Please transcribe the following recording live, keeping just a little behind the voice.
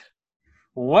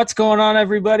What's going on,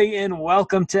 everybody, and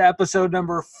welcome to episode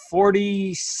number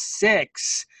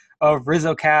 46 of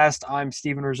RizzoCast. I'm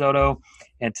Steven Risotto,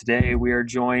 and today we are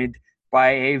joined by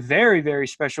a very, very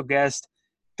special guest,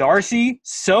 Darcy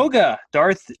Soga.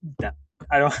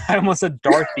 I almost said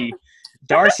Dorothy.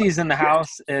 Darcy's in the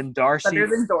house, and Darcy. Better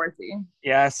than Dorothy.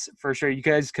 Yes, for sure. You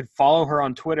guys could follow her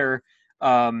on Twitter.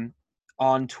 At.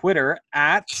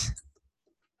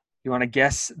 You want to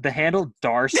guess the handle?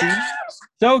 Darcy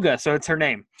Soga. So it's her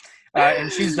name.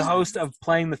 And she's the host of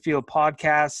Playing the Field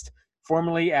podcast,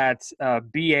 formerly at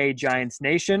BA Giants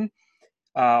Nation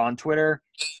on Twitter.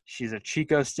 She's a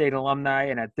Chico State alumni.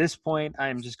 And at this point, I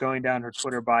am just going down her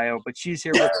Twitter bio. But she's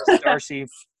here with us, Darcy,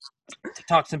 to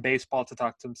talk some baseball, to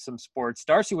talk some sports.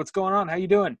 Darcy, what's going on? How you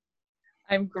doing?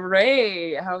 I'm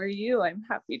great. How are you? I'm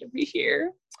happy to be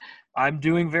here. I'm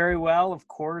doing very well, of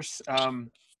course.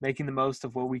 Making the most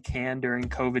of what we can during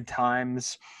COVID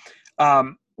times.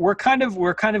 We're kind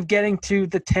of getting to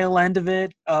the tail end of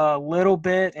it a little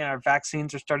bit, and our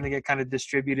vaccines are starting to get kind of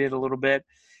distributed a little bit.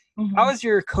 Mm-hmm. How has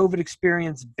your COVID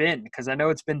experience been? Because I know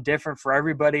it's been different for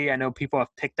everybody. I know people have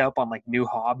picked up on like new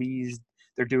hobbies.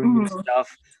 They're doing new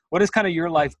stuff. What has kind of your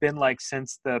life been like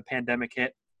since the pandemic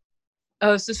hit?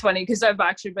 Oh, it's just funny because I've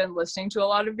actually been listening to a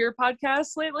lot of your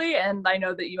podcasts lately, and I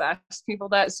know that you asked people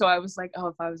that, so I was like, oh,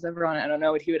 if I was ever on it, I don't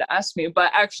know what he would ask me. But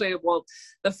actually, well,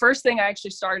 the first thing I actually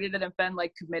started and have been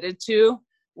like committed to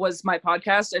was my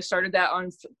podcast. I started that on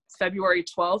February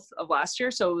 12th of last year,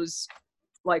 so it was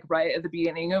like right at the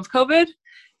beginning of COVID.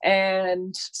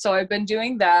 And so I've been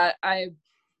doing that. I've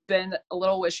been a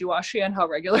little wishy-washy on how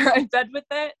regular I've been with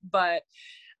it, but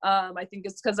I think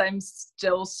it's because I'm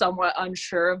still somewhat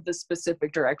unsure of the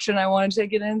specific direction I want to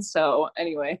take it in. So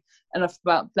anyway, enough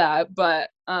about that. But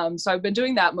so I've been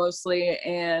doing that mostly,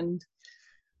 and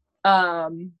I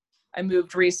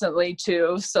moved recently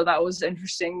too. So that was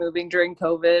interesting, moving during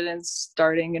COVID and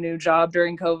starting a new job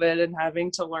during COVID and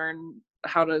having to learn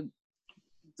how to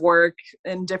work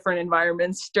in different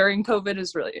environments during COVID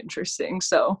is really interesting.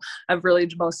 So I've really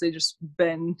mostly just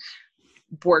been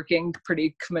working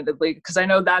pretty committedly because I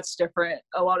know that's different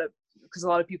because a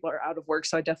lot of people are out of work,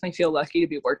 so I definitely feel lucky to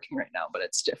be working right now, but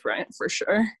it's different for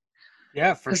sure.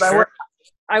 Yeah, for sure.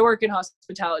 I work in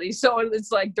hospitality, so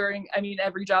it's like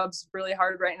every job's really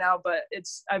hard right now, but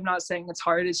I'm not saying it's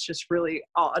hard, it's just really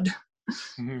odd.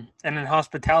 Mm-hmm. And in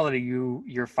hospitality,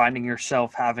 you're finding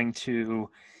yourself having to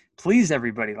please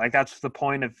everybody. Like that's the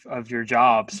point of your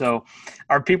job. So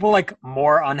are people like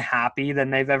more unhappy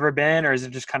than they've ever been, or is it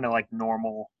just kind of like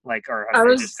normal, like, or have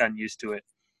they just gotten used to it?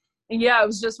 Yeah, I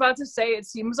was just about to say, it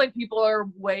seems like people are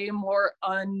way more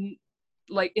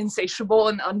insatiable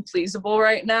and unpleasable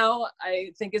right now.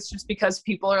 I think it's just because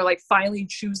people are like finally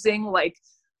choosing like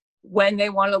when they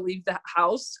want to leave the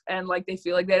house, and like they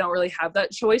feel like they don't really have that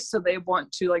choice, so they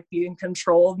want to like be in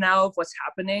control now of what's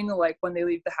happening like when they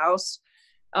leave the house.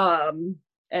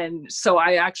 And so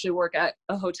I actually work at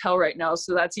a hotel right now,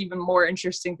 so that's even more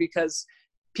interesting because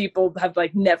people have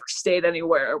like never stayed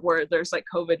anywhere where there's like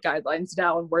COVID guidelines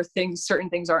now, and where certain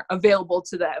things aren't available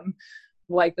to them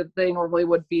like that they normally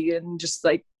would be, and just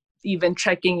like even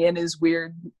checking in is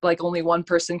weird. Like only one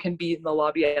person can be in the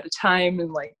lobby at a time,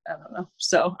 and like I don't know.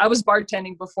 So I was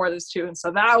bartending before this too, and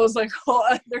so that was like a whole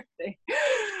other thing.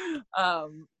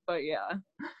 But yeah,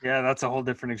 that's a whole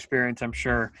different experience, I'm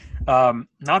sure.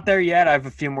 Not there yet. I have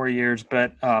a few more years,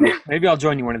 but maybe I'll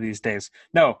join you one of these days.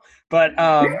 No, but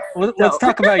let's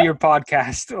talk about your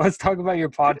podcast. Let's talk about your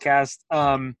podcast.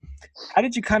 How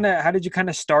did you kind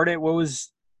of start it? What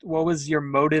was your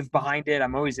motive behind it?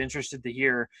 I'm always interested to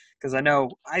hear, because I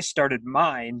know I started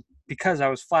mine because I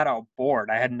was flat out bored.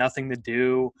 I had nothing to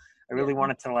do. I really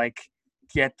wanted to like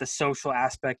get the social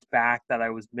aspect back that I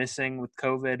was missing with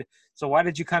COVID. So why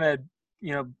did you kind of,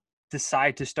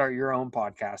 decide to start your own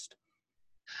podcast?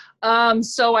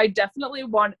 So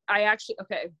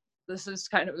this is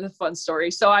kind of a fun story.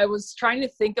 So I was trying to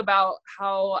think about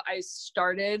how I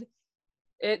started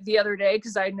it the other day,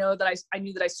 because I knew that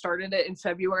I started it in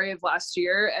February of last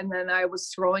year, and then I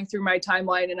was scrolling through my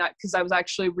timeline, and because I was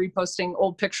actually reposting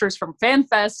old pictures from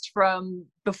FanFest from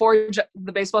before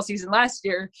the baseball season last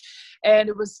year, and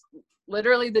it was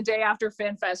literally the day after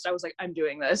FanFest. I was like, I'm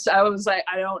doing this. I was like,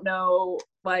 I don't know,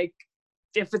 like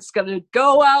if it's gonna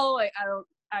go well. Like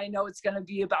I know it's gonna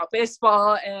be about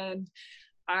baseball, and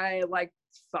I like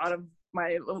thought of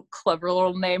my little clever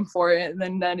little name for it, and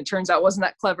then it turns out it wasn't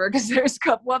that clever because there's a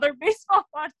couple other baseball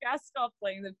podcasts called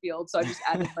Playing the Field, so I just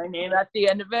added my name at the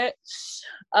end of it.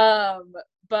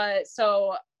 But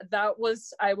so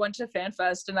I went to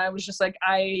FanFest, and I was just like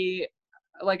I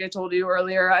told you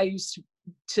earlier, I used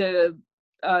to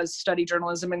study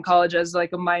journalism in college as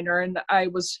like a minor, and I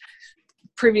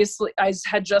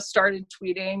had just started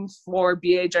tweeting for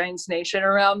BA Giants Nation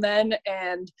around then,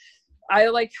 and I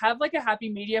like have like a happy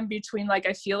medium between like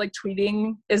I feel like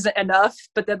tweeting isn't enough,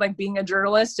 but then like being a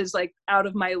journalist is like out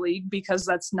of my league because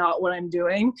that's not what I'm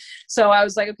doing. So I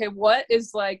was like, okay, what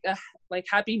is like a like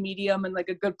happy medium and like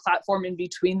a good platform in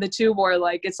between the two where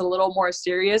like it's a little more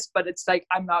serious, but it's like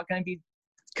I'm not going to be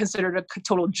considered a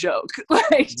total joke.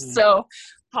 Like so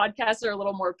podcasts are a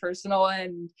little more personal,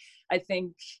 and I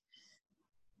think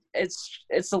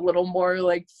it's a little more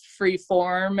like free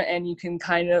form, and you can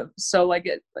kind of, so like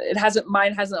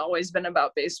mine hasn't always been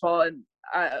about baseball, and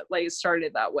like it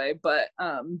started that way, but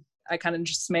I kind of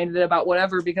just made it about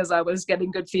whatever because I was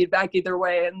getting good feedback either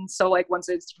way. And so like once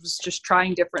it was just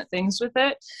trying different things with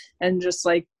it and just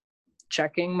like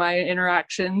checking my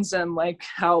interactions and like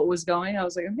how it was going, I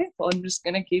was like, okay, well, I'm just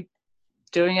gonna keep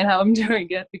doing it how I'm doing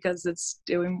it because it's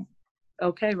doing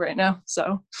okay right now.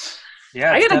 So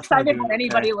yeah, I get excited when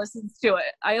anybody listens to it.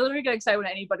 I literally get excited when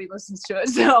anybody listens to it.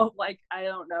 So like, I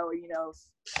don't know, you know,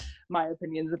 if my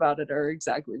opinions about it are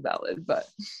exactly valid, but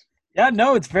yeah,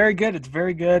 no, it's very good. It's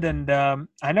very good. And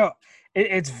I know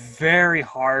it's very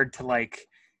hard to like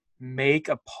make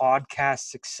a podcast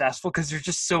successful because there's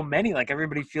just so many. Like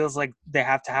everybody feels like they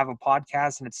have to have a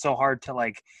podcast, and it's so hard to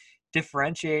like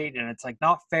differentiate, and it's like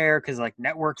not fair because like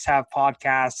networks have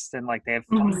podcasts and like they have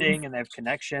funding and they have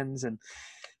connections, and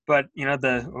but you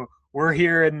know we're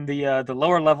here in the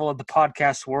lower level of the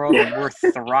podcast world, and we're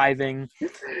thriving.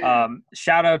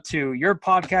 Shout out to your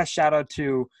podcast. Shout out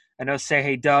to, I know, Say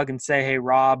Hey Doug and Say Hey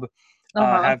Rob.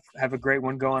 Have a great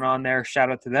one going on there.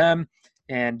 Shout out to them,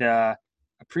 and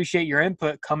appreciate your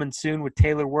input. Coming soon with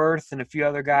Taylor Worth and a few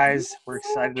other guys. We're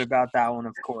excited about that one,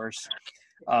 of course.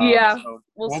 So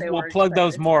we'll plug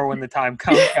those more when the time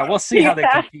comes. Yeah, we'll see how they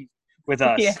compete with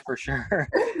us for sure.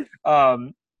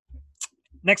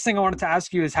 Next thing I wanted to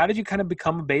ask you is, how did you kind of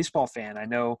become a baseball fan? I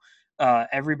know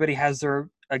everybody has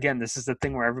again, this is the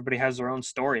thing where everybody has their own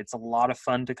story. It's a lot of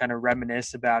fun to kind of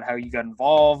reminisce about how you got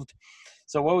involved.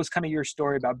 So what was kind of your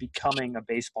story about becoming a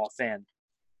baseball fan?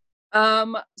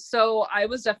 So I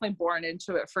was definitely born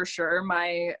into it for sure.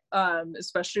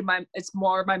 It's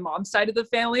more my mom's side of the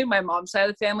family. My mom's side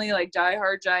of the family, like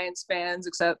diehard Giants fans,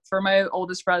 except for my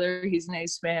oldest brother. He's an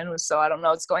A's fan. So I don't know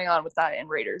what's going on with that, and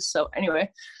Raiders. So anyway,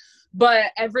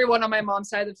 but everyone on my mom's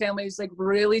side of the family is like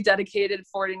really dedicated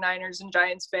 49ers and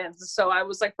Giants fans. So I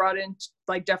was like brought in,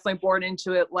 like definitely born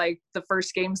into it. Like the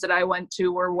first games that I went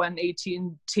to were when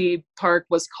AT&T Park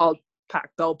was called Pac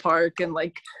Bell Park, and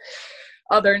like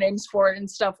other names for it and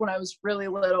stuff when I was really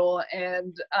little.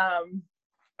 And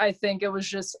I think it was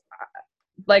just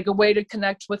like a way to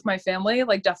connect with my family,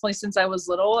 like definitely since I was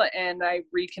little, and I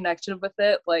reconnected with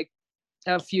it like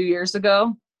a few years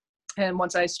ago. And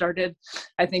once I started,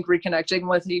 I think, reconnecting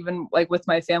with even like with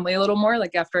my family a little more,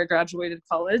 like after I graduated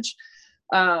college.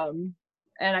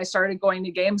 And I started going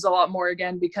to games a lot more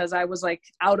again because I was like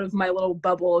out of my little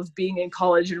bubble of being in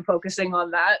college and focusing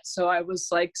on that. So I was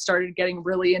like started getting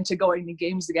really into going to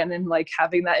games again and like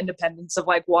having that independence of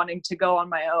like wanting to go on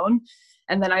my own.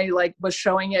 And then I like was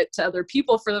showing it to other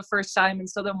people for the first time. And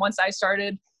so then once I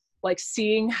started like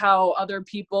seeing how other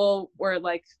people were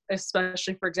like,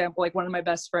 especially for example, like one of my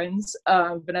best friends,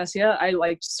 Vanessa, I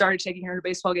like started taking her to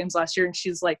baseball games last year, and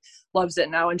she's like loves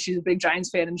it now, and she's a big Giants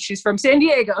fan, and she's from San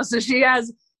Diego, so she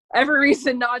has every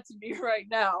reason not to be right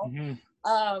now.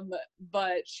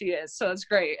 But she is, so it's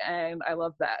great, and I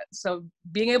love that. So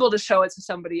being able to show it to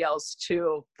somebody else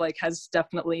too, like has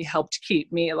definitely helped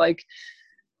keep me like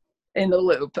in the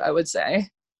loop, I would say.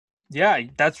 Yeah,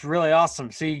 that's really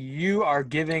awesome. See, you are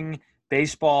giving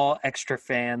baseball extra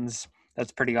fans.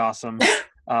 That's pretty awesome.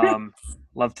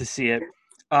 Love to see it.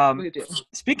 We do.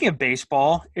 Speaking of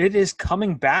baseball, it is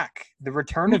coming back. The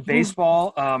return of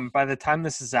baseball, by the time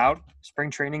this is out, spring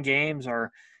training games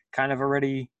are kind of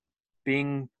already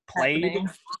being played.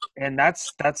 And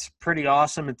that's pretty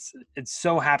awesome. It's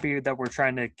so happy that we're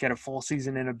trying to get a full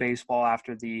season in of baseball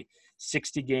after the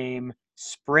 60-game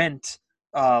sprint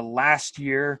last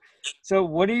year. So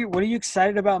what are you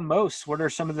excited about most? What are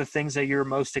some of the things that you're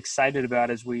most excited about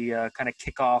as we kind of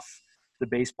kick off the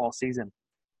baseball season?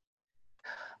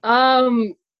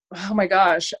 Oh my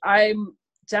gosh, I'm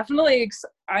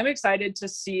excited to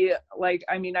see, like,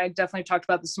 I mean, I definitely talked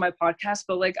about this in my podcast,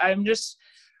 but like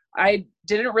I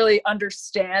didn't really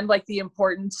understand like the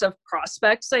importance of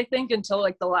prospects, I think, until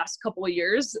like the last couple of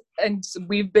years, and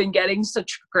we've been getting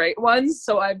such great ones.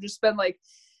 So I've just been like,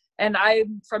 and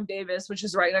I'm from Davis, which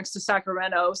is right next to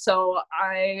Sacramento. So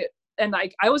I and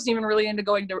like I wasn't even really into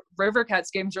going to River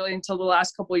Cats games really until the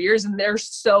last couple of years, and they're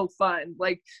so fun.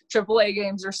 Like AAA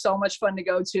games are so much fun to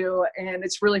go to, and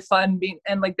it's really fun being,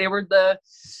 and like they were the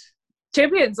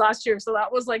champions last year, so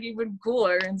that was like even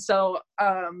cooler. And so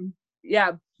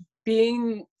yeah,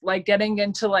 being like getting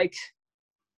into like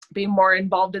being more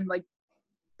involved in like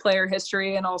player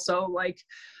history, and also like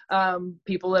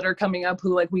people that are coming up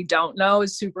who like we don't know,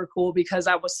 is super cool, because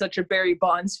I was such a Barry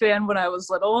Bonds fan when I was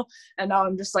little, and now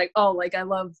I'm just like, oh, like I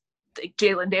love like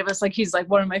Jalen Davis, like he's like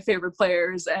one of my favorite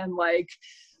players. And like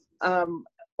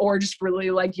or just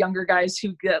really like younger guys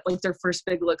who get like their first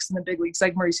big looks in the big leagues,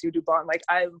 like Mauricio Dubon. Like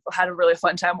I had a really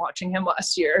fun time watching him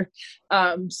last year.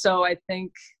 So I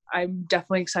think I'm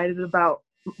definitely excited about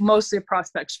mostly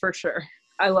prospects for sure.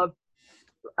 I love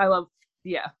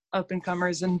yeah, up and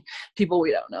comers and people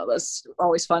we don't know. That's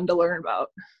always fun to learn about.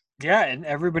 Yeah, and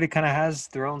everybody kind of has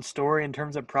their own story in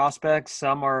terms of prospects.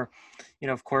 Some are,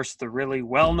 of course, the really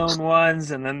well-known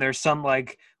ones, and then there's some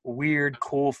like weird,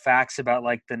 cool facts about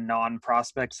like the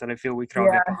non-prospects that I feel we can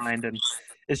all get behind, and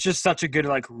it's just such a good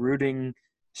like rooting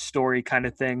story kind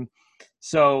of thing.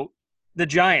 So the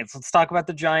Giants, let's talk about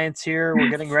the Giants here. We're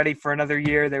getting ready for another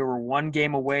year. They were one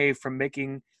game away from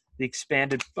making the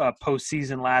expanded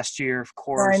postseason last year, of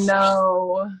course. I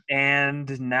know.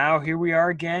 And now here we are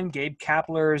again. Gabe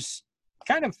Kapler's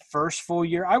kind of first full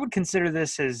year. I would consider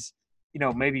this his,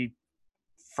 maybe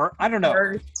I don't know.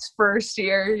 First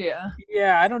year, yeah.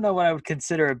 Yeah, I don't know what I would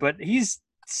consider it, but he's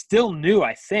still new,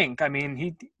 I think. I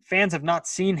mean, fans have not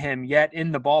seen him yet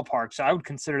in the ballpark, so I would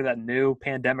consider that new,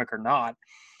 pandemic or not.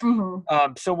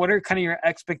 Mm-hmm. So what are kind of your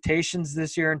expectations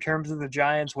this year in terms of the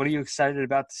Giants? What are you excited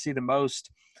about to see the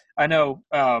most? I know,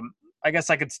 I guess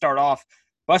I could start off.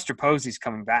 Buster Posey's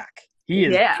coming back. He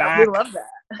is back. We love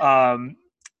that.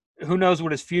 Who knows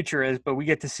what his future is, but we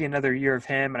get to see another year of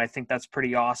him, and I think that's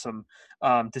pretty awesome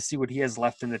to see what he has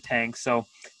left in the tank. So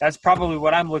that's probably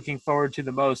what I'm looking forward to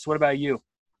the most. What about you?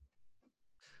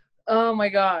 Oh my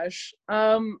gosh.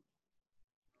 I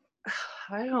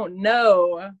don't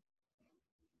know.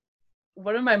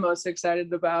 What am I most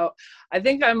excited about? I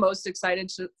think I'm most excited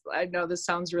to, I know this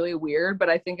sounds really weird, but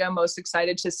I think I'm most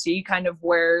excited to see kind of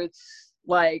where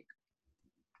like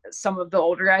some of the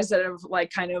older guys that have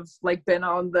like kind of like been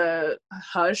on the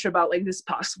hush about like this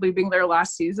possibly being their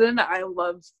last season. I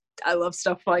love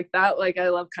stuff like that. Like I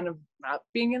love kind of not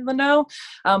being in the know.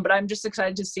 But I'm just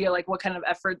excited to see like what kind of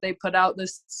effort they put out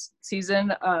this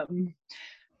season.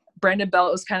 Brandon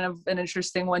Belt was kind of an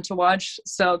interesting one to watch.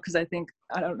 So, cause I think,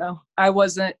 I don't know, I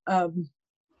wasn't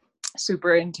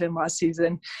super into him last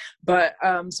season, but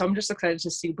so I'm just excited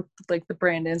to see like the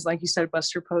Brandons, like you said,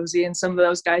 Buster Posey and some of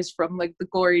those guys from like the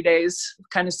glory days,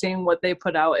 kind of seeing what they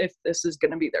put out. If this is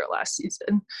going to be their last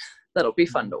season, that'll be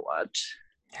fun to watch.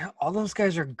 Yeah, all those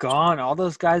guys are gone. All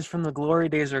those guys from the glory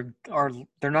days are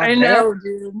they're not. I know,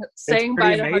 there. Dude. Saying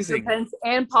bye to Hunter Pence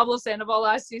and Pablo Sandoval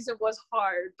last season was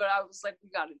hard, but I was like, we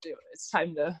got to do it. It's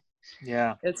time to.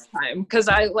 Yeah, it's time, because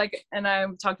I like, and I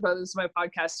talked about this in my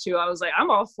podcast too. I was like, I'm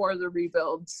all for the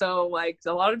rebuild. So like,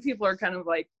 a lot of people are kind of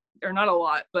like, or not a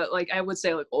lot, but like I would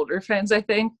say like older fans, I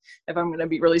think, if I'm gonna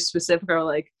be really specific, are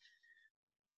like,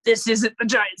 this isn't the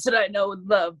Giants that I know and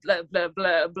love. Blah blah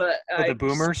blah blah. The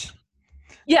boomers.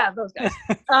 Yeah, those guys.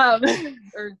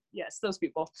 Or yes, those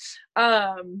people.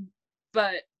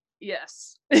 But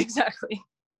yes, exactly.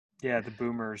 Yeah, the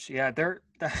boomers. Yeah, they're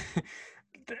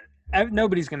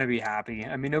nobody's going to be happy.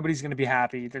 I mean, nobody's going to be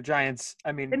happy. The Giants,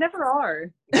 I mean, they never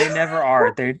are. They never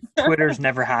are. Twitter's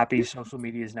never happy. Social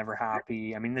media is never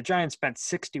happy. I mean, the Giants spent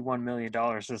 $61 million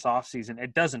this offseason.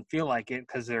 It doesn't feel like it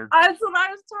because they're. That's what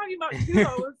I was talking about too.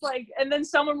 I was like, and then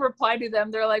someone replied to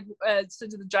them. They're like,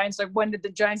 said to the Giants, like, when did the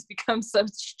Giants become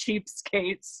such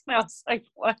cheapskates? And I was like,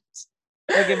 what?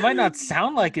 Like, it might not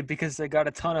sound like it because they got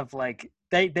a ton of like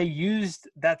they used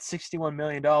that $61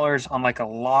 million on like a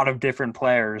lot of different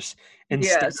players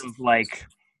instead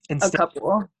of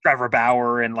Trevor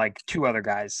Bauer and like two other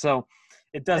guys. So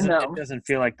it doesn't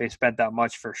feel like they spent that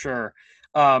much for sure.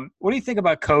 What do you think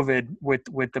about COVID with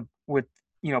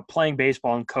playing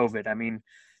baseball and COVID? I mean,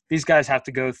 these guys have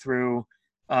to go through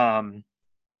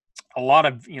a lot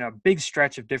of, big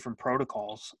stretch of different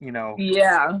protocols,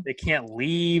 Yeah. They can't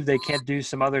leave. They can't do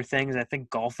some other things. I think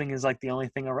golfing is like the only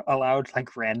thing allowed,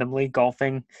 like randomly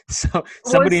golfing. So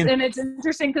and it's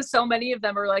interesting because so many of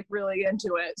them are like really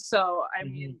into it. So, I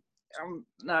mean, I'm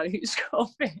not a huge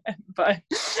golf fan, but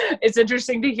it's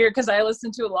interesting to hear because I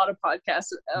listen to a lot of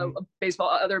podcasts,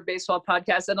 other baseball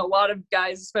podcasts, and a lot of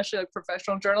guys, especially like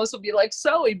professional journalists, will be like,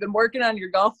 "So, you've been working on your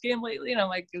golf game lately?" And I'm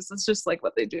like, "This is just like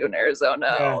what they do in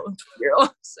Arizona." Yeah.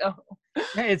 So,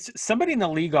 it's somebody in the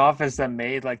league office that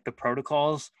made like the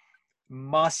protocols.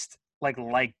 must like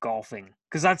golfing,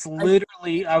 because that's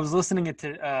literally, I was listening it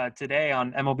to today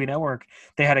on MLB Network.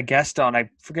 They had a guest on,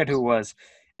 I forget who it was,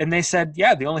 and they said,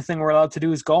 yeah, the only thing we're allowed to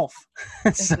do is golf.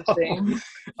 So Interesting.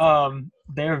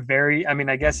 they're very, I mean,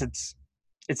 I guess it's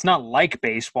not like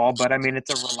baseball, but I mean,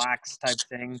 it's a relaxed type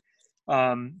thing.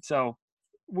 So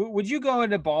would you go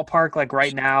into ballpark like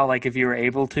right now? Like if you were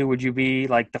able to, would you be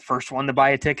like the first one to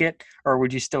buy a ticket, or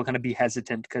would you still kind of be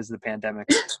hesitant because of the pandemic?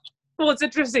 Well, it's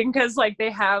interesting because like they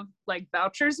have like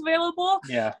vouchers available,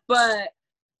 Yeah. but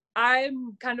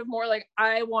I'm kind of more like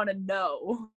I want to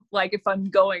know like if I'm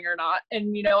going or not.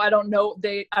 And I don't know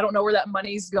where that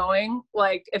money's going.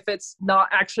 Like if it's not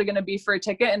actually going to be for a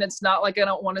ticket and it's not like I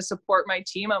don't want to support my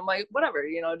team, I'm like, whatever,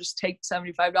 just take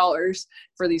 $75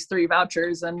 for these 3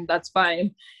 vouchers and that's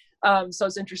fine. So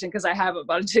it's interesting because I haven't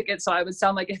bought a ticket, so I would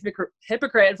sound like a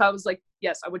hypocrite if I was like,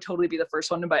 yes, I would totally be the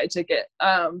first one to buy a ticket.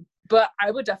 But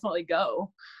I would definitely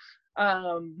go.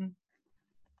 Yeah,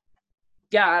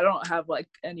 I don't have like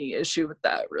any issue with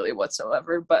that really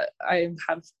whatsoever, but I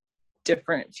have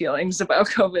different feelings about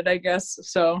COVID, I guess.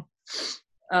 So,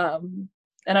 and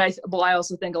I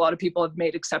also think a lot of people have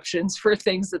made exceptions for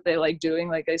things that they like doing.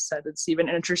 Like I said, it's even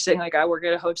interesting. Like I work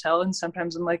at a hotel and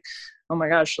sometimes I'm like, oh my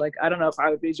gosh, like, I don't know if I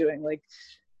would be doing like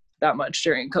that much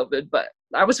during COVID, but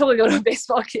I was totally going to a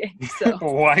baseball game. So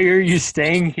Why are you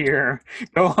staying here?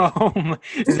 Go home.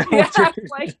 yeah,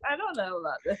 like I don't know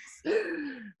about this.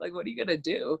 Like, what are you gonna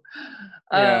do?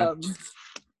 Yeah.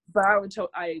 But I would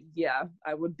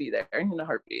be there in a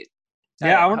heartbeat.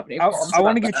 Yeah, I I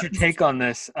want to get your take on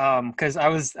this, because I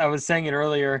was saying it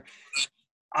earlier.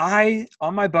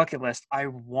 On my bucket list, I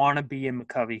want to be in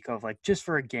McCovey Cove, like just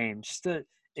for a game, just to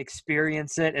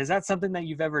experience it. Is that something that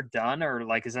you've ever done, or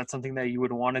like is that something that you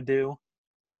would want to do?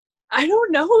 I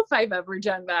don't know if I've ever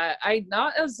done that.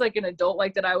 Not as like an adult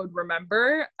like that I would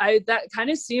remember. That kind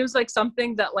of seems like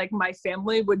something that like my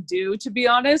family would do, to be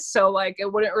honest. So like it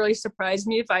wouldn't really surprise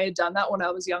me if I had done that when I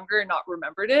was younger and not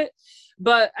remembered it.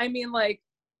 But I mean, like,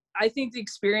 I think the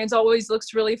experience always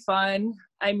looks really fun.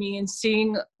 I mean,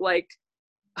 seeing like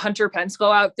Hunter Pence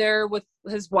go out there with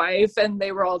his wife and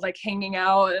they were all like hanging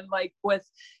out and like with,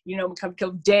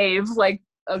 Dave, like,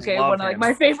 okay, Love one of like him.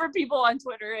 my favorite people on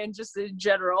Twitter and just in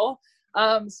general.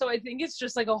 So I think it's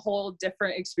just like a whole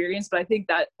different experience, but I think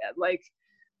that's,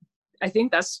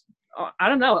 I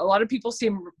don't know, a lot of people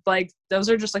seem like those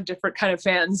are just like different kind of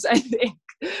fans, I think,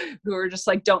 who are just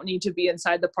like don't need to be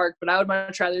inside the park, but I would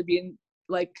much rather be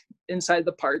inside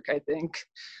the park, I think.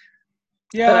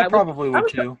 Yeah, I probably would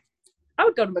too. I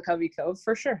would go to McCovey Cove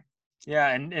for sure. Yeah,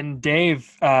 and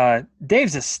Dave,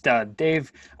 Dave's a stud.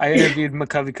 Dave, I interviewed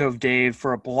McCovey Cove Dave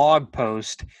for a blog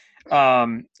post,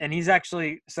 and he's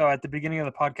actually, so at the beginning of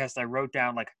the podcast, I wrote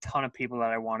down like a ton of people that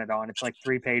I wanted on. It's like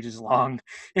 3 pages long,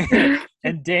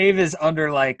 and Dave is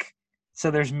under like,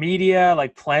 so there's media,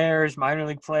 like players, minor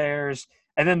league players,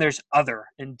 and then there's other,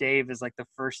 and Dave is like the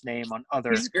first name on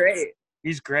other. He's great.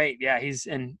 He's great. Yeah,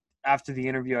 and after the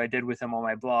interview I did with him on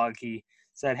my blog, he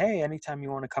said, "Hey, anytime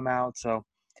you want to come out." So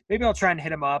maybe I'll try and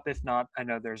hit him up. If not, I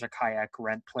know there's a kayak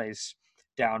rent place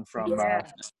down from the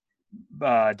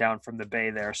bay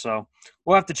there. So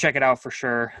we'll have to check it out for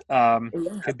sure.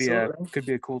 Could be a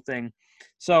cool thing.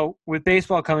 So with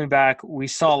baseball coming back, we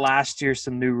saw last year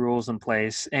some new rules in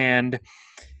place, and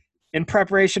in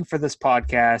preparation for this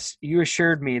podcast, you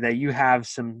assured me that you have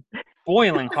some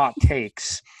boiling hot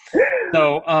takes.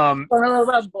 So I don't know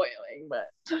about boiling, but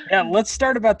yeah, let's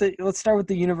start with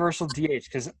the universal DH,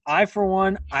 because for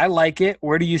one, I like it.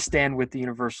 Where do you stand with the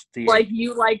universal DH? Like,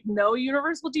 you like no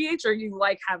universal DH, or you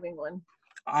like having one?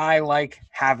 I like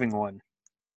having one.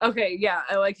 Okay, yeah,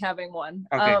 I like having one.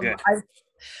 Okay, good.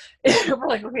 We're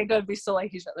like, okay, good. We still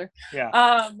like each other.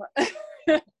 Yeah.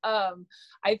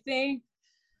 I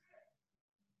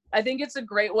think it's a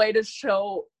great way to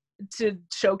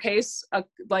showcase a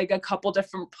couple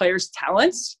different players'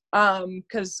 talents,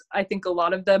 because I think a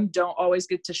lot of them don't always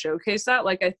get to showcase that.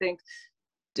 Like, I think,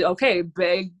 okay,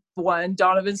 big one,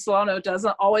 Donovan Solano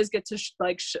doesn't always get to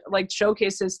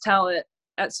showcase his talent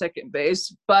at second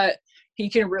base, but he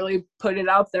can really put it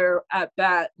out there at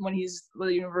bat when he's the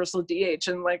universal DH.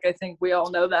 And like, I think we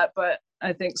all know that, but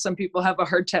I think some people have a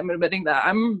hard time admitting that.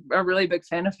 I'm a really big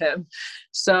fan of him.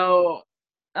 So,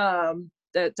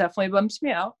 that definitely bumps me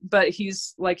out, but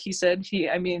he's, like he said,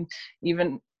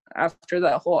 even after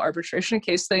that whole arbitration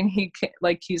case thing,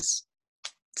 he's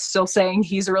still saying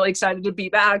he's really excited to be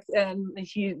back, and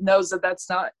he knows that that's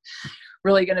not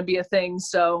really going to be a thing.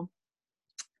 So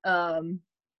I'm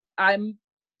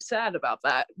sad about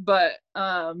that, but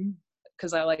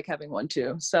because I like having one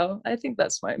too. So I think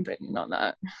that's my opinion on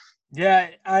that. Yeah,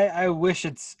 I wish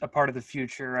it's a part of the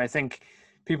future. I think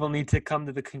people need to come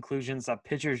to the conclusions that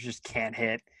pitchers just can't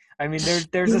hit. I mean,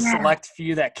 there's a Yeah. select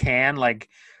few that can. Like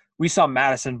we saw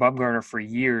Madison Bumgarner for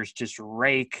years just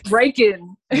rake,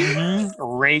 Breaking.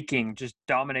 raking, just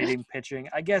dominating pitching.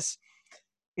 I guess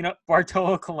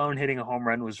Bartolo Colon hitting a home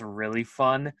run was really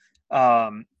fun.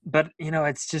 But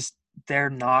it's just they're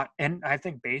not, and I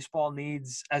think baseball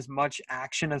needs as much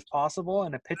action as possible,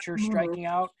 and a pitcher Mhm. striking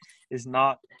out is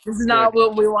not This is good. not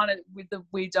what we wanted.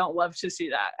 We don't love to see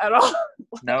that at all.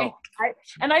 No.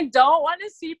 I don't want to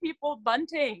see people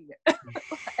bunting.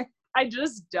 I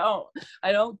just don't.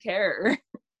 I don't care.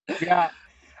 Yeah,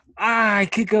 I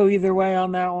could go either way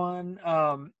on that one.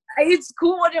 It's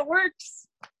cool when it works.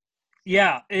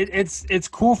 Yeah, it's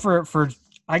cool for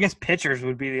I guess pitchers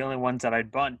would be the only ones that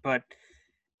I'd bunt, but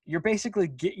you're basically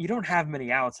you don't have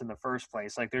many outs in the first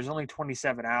place. Like there's only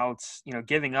 27 outs.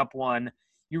 Giving up one,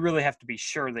 you really have to be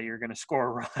sure that you're going to score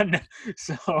a run.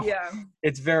 So Yeah.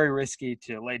 it's very risky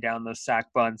to lay down those sack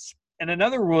bunts. And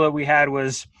another rule that we had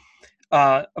was,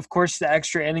 of course, the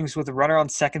extra innings with a runner on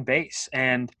second base.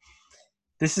 And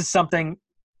this is something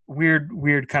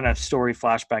weird kind of story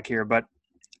flashback here, but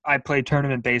I played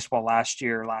tournament baseball last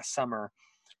summer,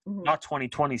 Mm-hmm. not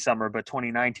 2020 summer, but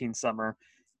 2019 summer.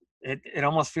 It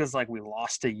almost feels like we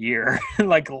lost a year.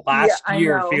 Like last I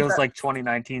year know. feels like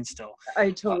 2019 still.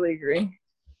 I totally agree.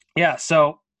 Yeah.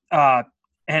 So,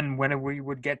 and when we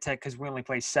would get to, because we only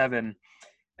play 7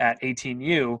 at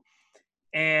 18U,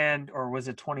 or was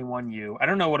it 21U? I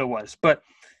don't know what it was, but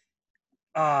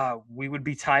we would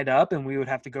be tied up and we would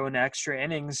have to go into extra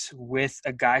innings with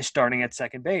a guy starting at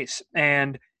second base.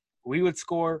 And we would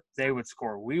score, they would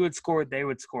score. We would score, they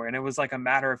would score. And it was like a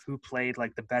matter of who played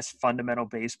like the best fundamental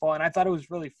baseball. And I thought it was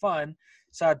really fun.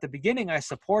 So at the beginning, I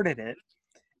supported it.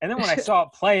 And then when I saw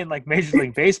it play in like Major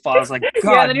League Baseball, I was like, Yeah,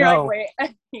 God, then you're like, no, wait,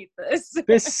 I hate this.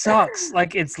 this sucks.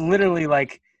 It's literally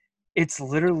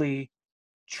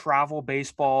travel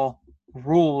baseball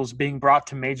rules being brought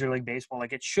to Major League Baseball.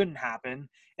 Like it shouldn't happen.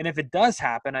 And if it does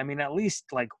happen, I mean, at least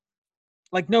like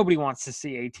nobody wants to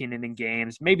see 18 inning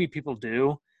games. Maybe people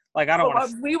do. Like I don't want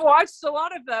to. We watched a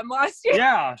lot of them last year.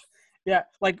 Yeah, yeah.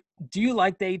 Like, do you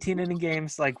like the 18 inning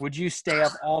games? Like, would you stay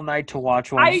up all night to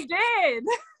watch one? I did.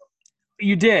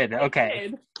 You did. I Okay.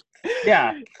 did.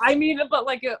 Yeah. I mean, but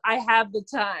like I have the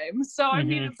time, so I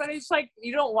mean, Mm-hmm. but it's like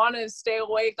you don't want to stay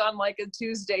awake on like a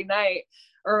Tuesday night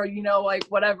or like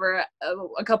whatever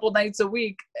a couple nights a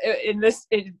week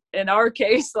in our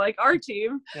case, like our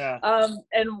team, Yeah.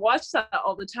 and watch that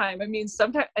all the time. I mean,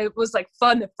 sometimes it was like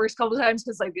fun the first couple of times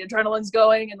because like the adrenaline's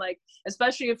going, and like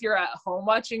especially if you're at home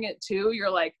watching it too, you're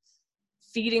like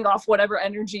feeding off whatever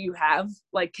energy you have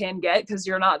like can get because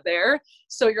you're not there,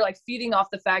 so you're like feeding off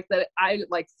the fact that I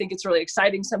like think it's really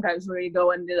exciting sometimes when you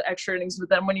go into extra innings, but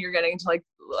then when you're getting into like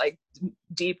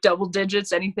deep double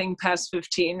digits, anything past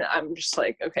 15, I'm just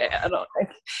like, okay, I don't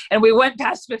like. And we went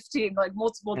past 15 like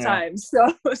multiple times,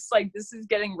 so it's like this is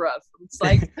getting rough. It's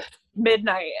like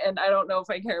midnight and I don't know if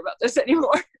I care about this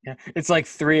anymore. Yeah. It's like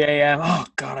 3 a.m. Oh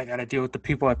God, I got to deal with the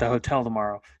people at the hotel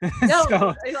tomorrow. No,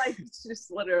 So I like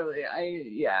just literally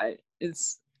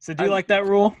it's do you like that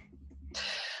rule?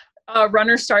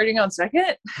 Runner starting on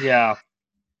second. Yeah.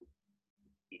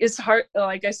 It's hard,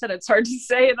 like I said, it's hard to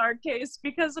say in our case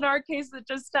because in our case it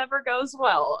just never goes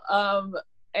well.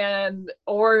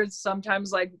 Or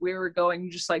sometimes like we were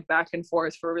going just like back and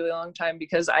forth for a really long time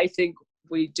because I think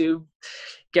we do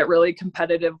get really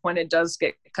competitive when it does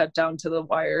get cut down to the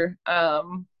wire.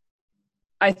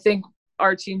 I think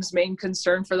our team's main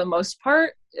concern for the most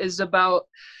part is about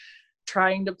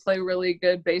trying to play really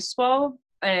good baseball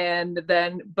and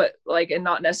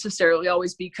not necessarily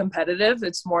always be competitive.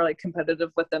 It's more like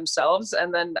competitive with themselves.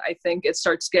 And then I think they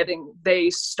start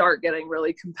getting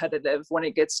really competitive when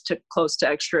it gets to close to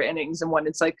extra innings and when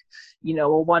it's like, a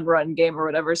 1-run game or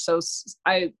whatever. So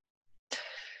I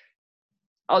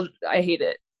hate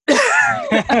it.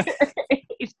 I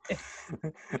hate it.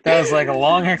 That was like a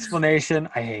long explanation.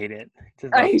 I hate it.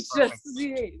 I just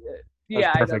hate it.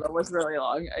 Yeah, I know perfect. that was really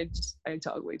long. I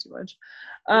talk way too much.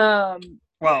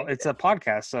 Well, it's a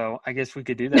podcast, so I guess we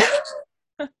could do that.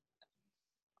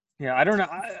 Yeah, I don't know.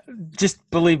 Just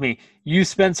believe me, you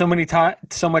spend so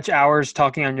much hours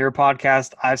talking on your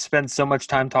podcast. I've spent so much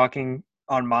time talking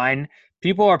on mine.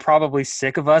 People are probably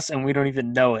sick of us, and we don't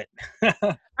even know it.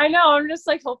 I know. I'm just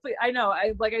like, hopefully, I know.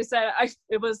 Like I said,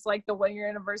 it was like the 1-year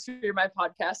anniversary of my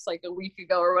podcast, like a week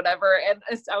ago or whatever, and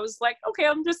I was like, okay,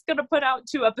 I'm just gonna put out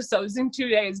 2 episodes in 2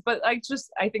 days. But I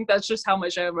think that's just how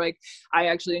much I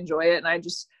actually enjoy it, and I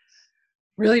just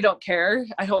really don't care.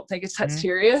 I don't think it's that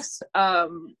serious.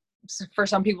 for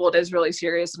some people it is really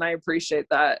serious, and I appreciate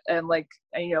that. And like,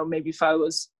 you know, maybe if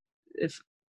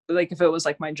it was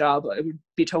like my job, it would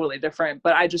be totally different,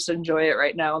 but I just enjoy it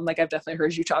right now. And like, I've definitely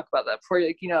heard you talk about that before.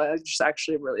 Like, you know, I just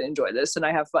actually really enjoy this and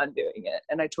I have fun doing it.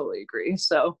 And I totally agree.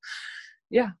 So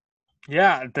yeah.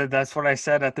 Yeah, that's what I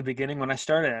said at the beginning when I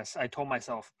started this. I told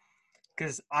myself,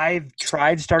 because I've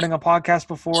tried starting a podcast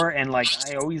before, and like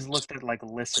I always looked at like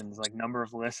listens, like number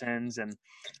of listens, and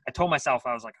I told myself,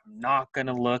 I was like, I'm not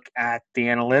gonna look at the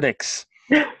analytics,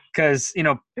 because you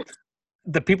know,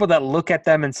 the people that look at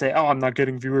them and say, oh, I'm not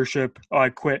getting viewership, oh, I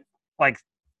quit. Like,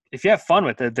 if you have fun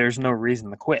with it, there's no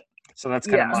reason to quit. So that's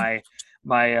kind of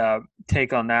my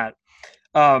take on that.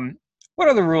 What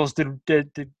other rules did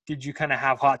you kind of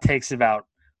have hot takes about?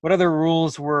 What other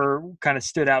rules were kind of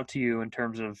stood out to you in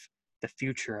terms of the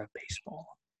future of baseball?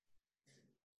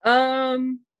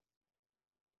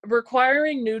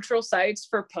 Requiring neutral sites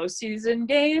for postseason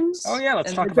games. Oh yeah,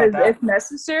 let's talk about that if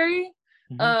necessary.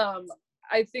 Mm-hmm.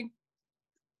 I think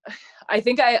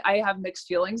I have mixed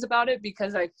feelings about it,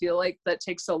 because I feel like that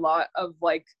takes a lot of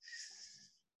like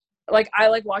I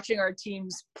like watching our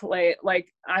teams play. Like,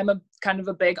 I'm a kind of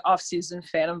a big off-season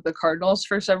fan of the Cardinals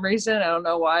for some reason. I don't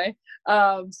know why.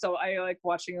 So I like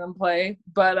watching them play.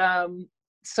 But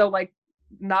so like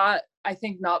not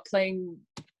playing,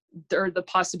 or the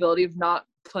possibility of not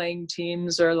playing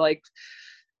teams, or like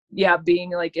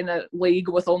being like in a league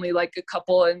with only like a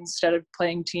couple instead of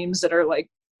playing teams that are like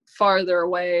farther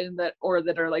away, and that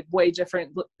are like way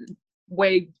different,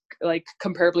 way like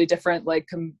comparably different, like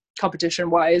competition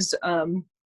wise.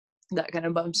 That kind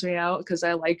of bums me out, because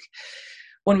I like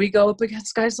when we go up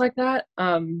against guys like that.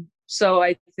 So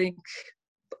I think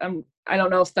I don't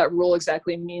know if that rule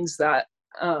exactly means that,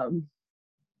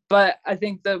 but I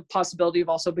think the possibility of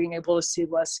also being able to see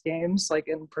less games like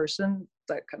in person,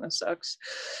 that kind of sucks.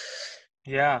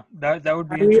 Yeah, that would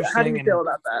be interesting. How do you feel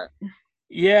about that?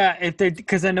 Yeah,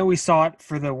 because I know we saw it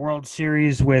for the World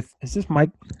Series with, is this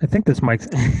Mike? I think this Mike's.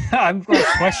 I'm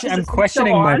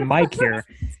questioning my mic here.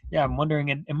 Yeah, I'm wondering.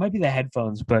 It might be the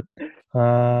headphones, but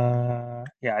yeah,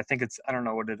 I think I don't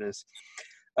know what it is.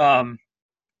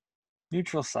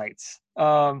 Neutral sites.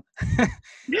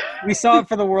 We saw it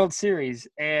for the World Series,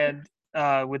 and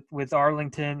with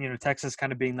Arlington, you know, Texas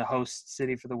kind of being the host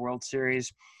city for the World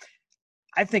Series.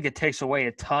 I think it takes away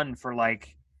a ton for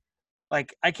like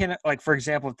I can't, like, for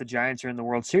example, if the Giants are in the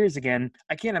World Series again,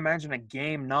 I can't imagine a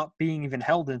game not being even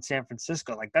held in San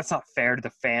Francisco. Like, that's not fair to the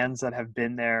fans that have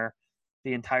been there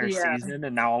the entire season,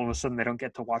 and now all of a sudden they don't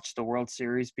get to watch the World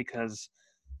Series because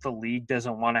the league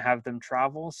doesn't want to have them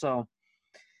travel. So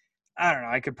I don't know.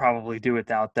 I could probably do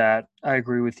without that. I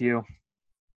agree with you.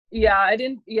 Yeah,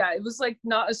 it was like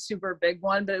not a super big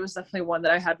one, but it was definitely one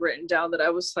that I had written down that I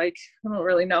was like, I don't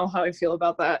really know how I feel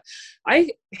about that.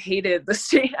 I hated the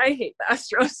state. I hate the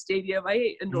Astros Stadium. I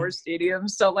hate indoor stadiums.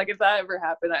 So like, if that ever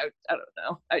happened, I don't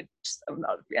know. I'm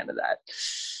not a fan of that.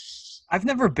 I've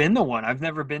never been to one. I've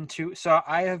never been to, so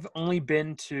I have only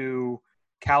been to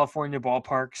California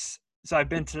ballparks. So I've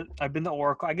been to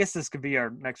Oracle. I guess this could be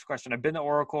our next question. I've been to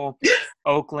Oracle,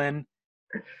 Oakland,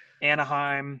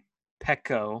 Anaheim,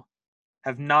 Petco.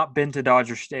 Have not been to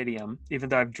Dodger Stadium, even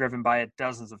though I've driven by it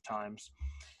dozens of times.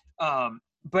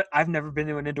 But I've never been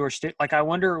to an indoor stadium. Like, I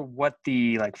wonder what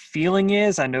the like feeling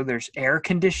is. I know there's air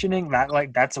conditioning.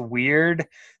 That's weird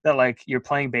that like you're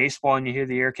playing baseball and you hear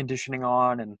the air conditioning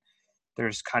on, and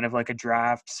there's kind of like a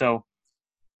draft. So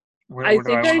where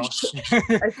do I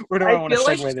want to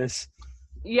segue this?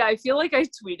 Yeah, I feel like I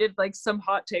tweeted like some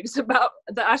hot takes about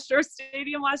the Astros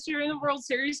Stadium last year in the World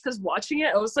Series, because watching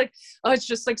it, I was like, oh, it's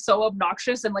just like so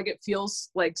obnoxious, and like it feels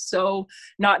like so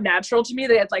not natural to me.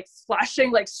 They had like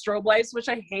flashing like strobe lights, which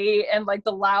I hate, and like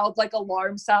the loud like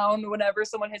alarm sound whenever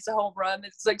someone hits a home run.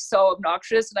 It's like so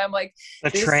obnoxious, and I'm like,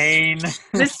 train.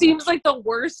 This seems like the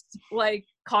worst like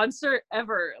concert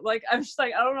ever. Like, I'm just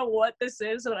like, I don't know what this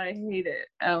is, but I hate it.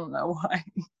 I don't know why,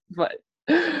 but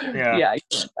yeah,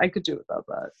 I could do without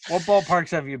that. What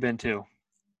ballparks have you been to?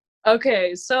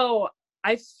 Okay, so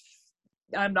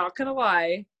I'm not gonna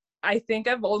lie, I think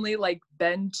I've only like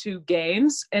been to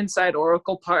games inside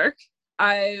Oracle Park.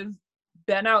 I've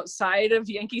been outside of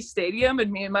Yankee Stadium,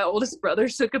 and me and my oldest brother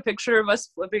took a picture of us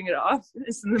flipping it off.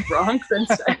 It's in the Bronx. And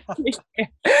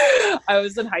I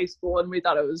was in high school, and we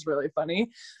thought it was really funny.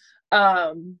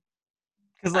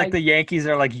 Because like the Yankees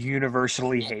are like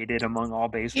universally hated among all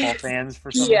baseball fans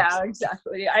for some reason.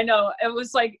 Exactly. I know. It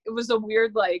was a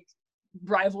weird like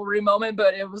rivalry moment,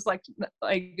 but it was like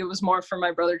it was more for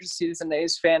my brother because he's an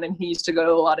A's fan and he used to go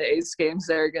to a lot of A's games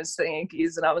there against the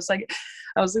Yankees, and I was like,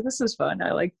 this is fun.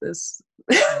 I like this,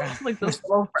 like this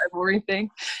little rivalry thing.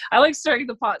 I like starting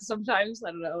the pot sometimes.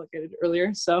 I don't know, like I did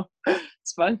earlier, so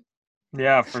it's fun.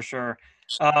 Yeah, for sure.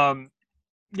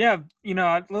 Yeah,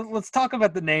 let's talk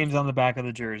about the names on the back of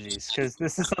the jerseys, because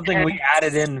this is something we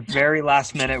added in very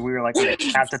last minute. We were like,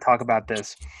 we have to talk about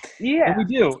this. Yeah. And we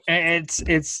do. And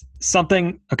it's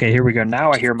something. Okay, here we go.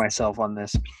 Now I hear myself on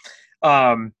this.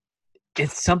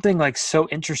 It's something like so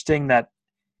interesting that,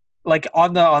 like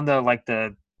on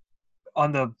the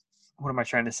what am I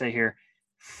trying to say here?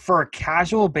 For a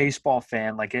casual baseball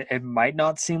fan, like it might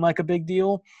not seem like a big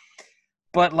deal,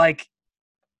 but like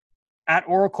at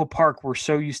Oracle Park, we're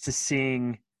so used to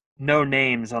seeing no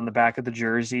names on the back of the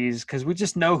jerseys because we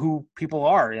just know who people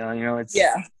are.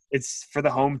 It's for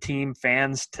the home team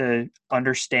fans to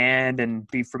understand and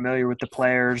be familiar with the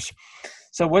players.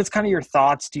 So what's kind of your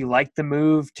thoughts? Do you like the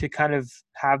move to kind of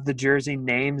have the jersey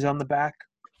names on the back?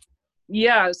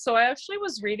 Yeah, so I actually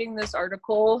was reading this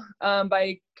article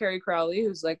by Kerry Crowley,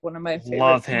 who's like one of my favorite.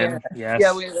 Love him. Yes.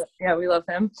 We love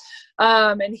him.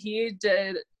 And he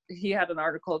had an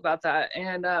article about that,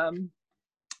 and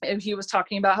he was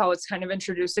talking about how it's kind of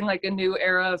introducing like a new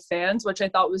era of fans, which I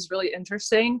thought was really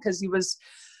interesting because he was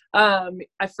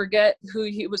I forget who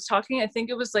he was talking. I think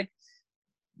it was like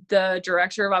the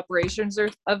director of operations or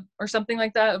something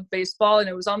like that of baseball, and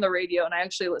it was on the radio, and I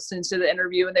actually listened to the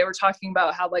interview, and they were talking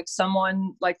about how like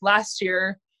someone like last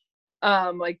year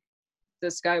like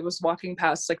this guy was walking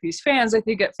past like these fans, I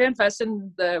think at FanFest,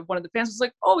 and one of the fans was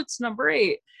like, "Oh, it's number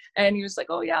 8," and he was like,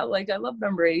 "Oh yeah, like I love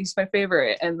number 8, he's my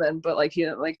favorite," and then but like he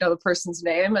didn't like know the person's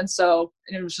name, and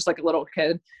it was just like a little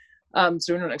kid.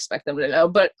 So we don't expect them to know,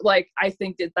 but like I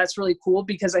think that's really cool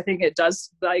because I think it does,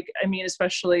 like, I mean,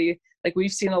 especially like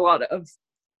we've seen a lot of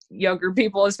younger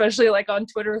people, especially like on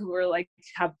Twitter, who are like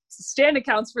have stand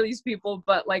accounts for these people,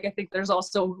 but like I think there's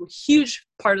also a huge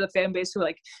part of the fan base who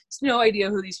like has no idea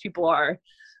who these people are.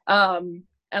 And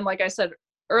like I said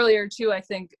earlier too, I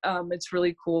think it's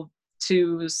really cool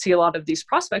to see a lot of these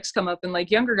prospects come up and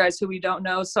like younger guys who we don't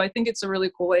know. So I think it's a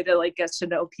really cool way to like get to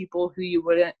know people who you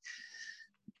wouldn't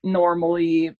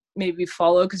normally maybe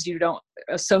follow because you don't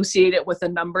associate it with a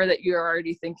number that you're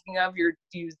already thinking of. You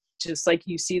just like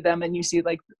you see them and you see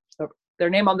like their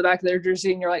name on the back of their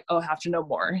jersey and you're like, oh, I have to know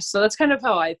more. So that's kind of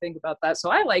how I think about that. So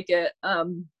I like it.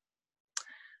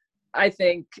 I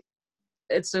think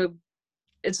it's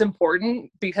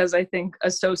important because I think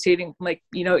associating like,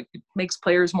 it makes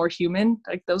players more human.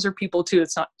 Like those are people too.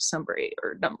 It's not just number 8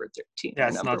 or number 13. Yeah,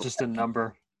 it's not just a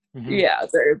number. Mm-hmm. Yeah,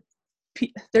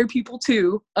 they're people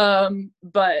too.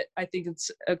 But I think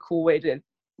it's a cool way to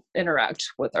interact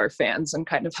with our fans and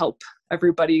kind of help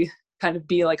everybody kind of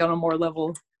be like on a more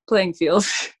level playing field.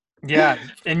 Yeah.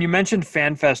 And you mentioned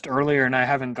FanFest earlier, and I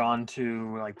haven't gone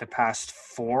to like the past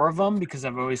 4 of them because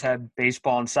I've always had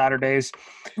baseball on Saturdays.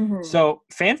 Mm-hmm. So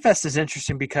FanFest is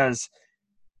interesting because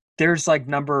there's like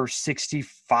number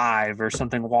 65 or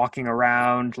something walking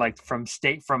around like from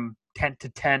tent to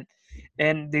tent.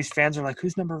 And these fans are like,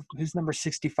 who's number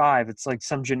 65? It's like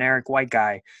some generic white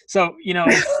guy. So,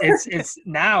 it's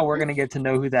now we're going to get to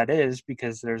know who that is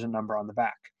because there's a number on the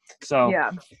back. So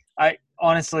yeah. I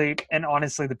honestly,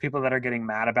 the people that are getting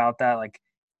mad about that, like,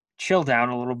 chill down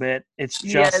a little bit. It's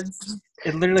just,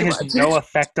 it literally has no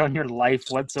effect on your life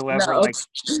whatsoever. No.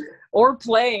 Or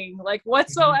playing, like,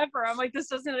 whatsoever. I'm like, this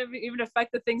doesn't even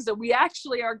affect the things that we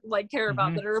actually are like care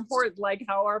about that are important, like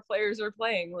how our players are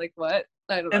playing. Like, what?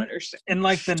 I don't understand. And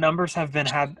like the numbers have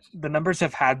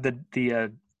had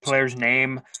the player's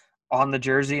name on the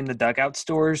jersey in the dugout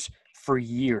stores for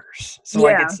years. So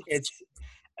like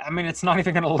it's not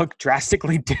even going to look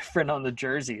drastically different on the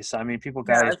jersey. So I mean, people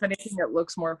got if anything, it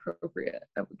looks more appropriate.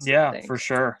 I would say, yeah, for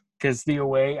sure. Because the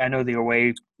away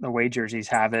jerseys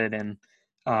have it, and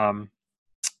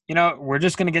we're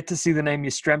just going to get to see the name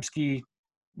Yastrzemski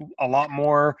a lot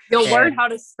more. You'll learn how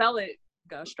to spell it.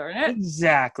 Gosh darn it.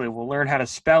 Exactly. We'll learn how to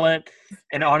spell it.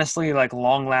 And honestly, like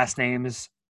long last names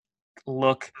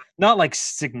look not like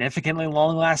significantly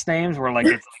long last names where like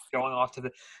it's like going off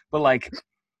to but like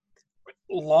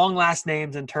long last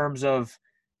names in terms of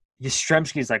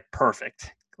Yastrzemski is like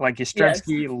perfect. Like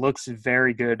Yastrzemski looks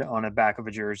very good on the back of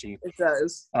a jersey. It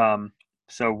does.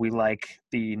 So we like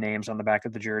the names on the back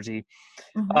of the jersey.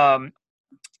 Mm-hmm.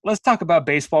 Let's talk about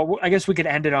baseball. I guess we could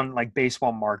end it on like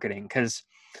baseball marketing because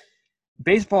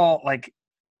baseball, like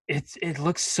it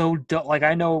looks so dull. Like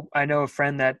I know a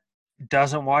friend that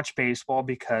doesn't watch baseball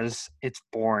because it's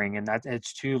boring and that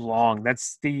it's too long.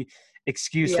 That's the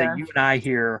excuse that you and I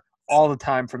hear all the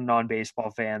time from non-baseball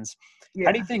fans. Yeah.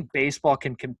 How do you think baseball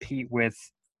can compete with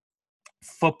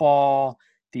football,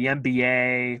 the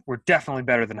NBA? We're definitely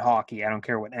better than hockey. I don't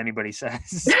care what anybody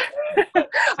says.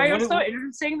 I know, it's so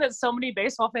interesting that so many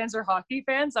baseball fans are hockey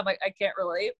fans. I'm like, I can't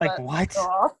relate. Like, but, what?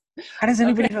 Oh, How does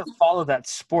anybody okay. even follow that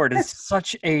sport? It's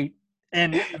such a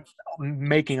and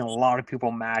making a lot of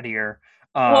people mad here.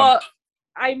 Well,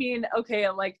 I mean, okay,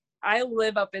 like I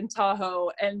live up in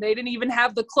Tahoe, and they didn't even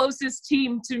have the closest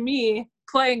team to me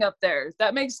playing up there.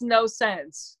 That makes no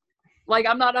sense. Like,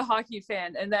 I'm not a hockey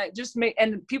fan, and that just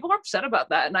and people are upset about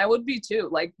that, and I would be too.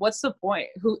 Like, what's the point?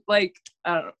 Who, like,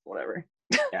 I don't know, whatever.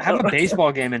 Have a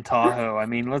baseball game in Tahoe. I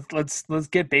mean, let's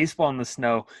get baseball in the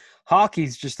snow.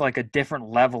 Hockey's just like a different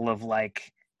level of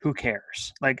like, who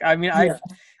cares? Like, I mean, Yeah.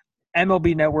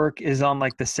 MLB Network is on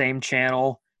like the same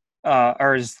channel,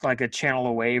 or is like a channel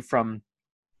away from.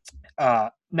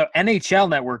 No, NHL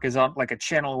Network is on like a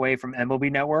channel away from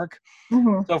MLB Network.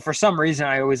 Mm-hmm. So for some reason,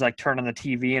 I always like turn on the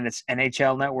TV and it's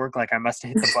NHL Network. Like I must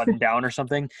have hit the button down or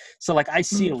something. So like I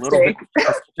see a little bit of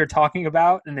what they're talking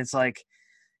about, and it's like,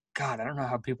 God, I don't know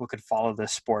how people could follow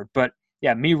this sport. But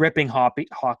yeah, me ripping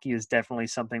hockey is definitely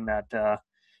something that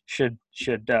should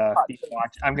be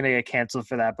watched. I'm gonna get canceled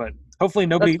for that, but hopefully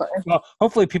nobody. Well,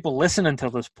 hopefully people listen until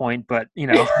this point. But you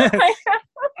know,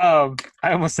 I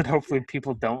almost said hopefully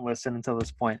people don't listen until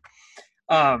this point.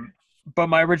 But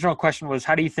my original question was,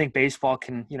 how do you think baseball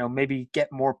can, maybe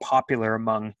get more popular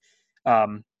among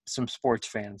some sports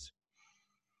fans?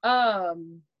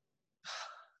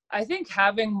 I think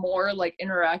having more like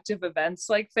interactive events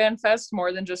like FanFest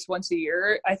more than just once a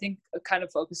year, I think kind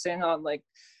of focusing on like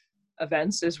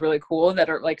events is really cool that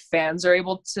are like fans are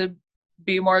able to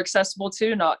be more accessible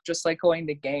to, not just like going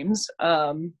to games.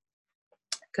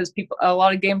 Because a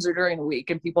lot of games are during the week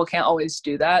and people can't always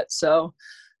do that. So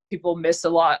people miss a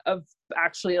lot of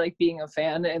actually like being a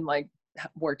fan and like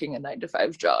working a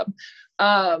 9-to-5 job.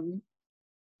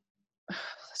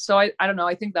 So I don't know.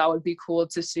 I think that would be cool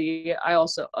to see. I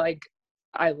also I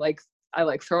like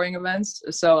throwing events.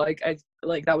 So like I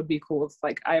like that would be cool if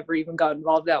like I ever even got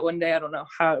involved that one day. I don't know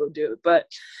how I would do it, but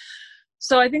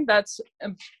so I think that's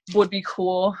would be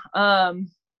cool. I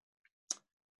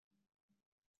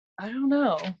don't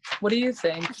know. What do you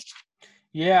think?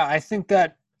 Yeah, I think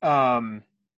that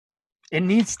it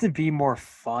needs to be more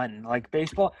fun, like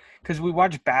baseball, because we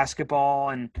watch basketball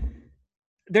and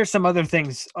there's some other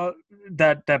things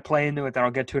that play into it that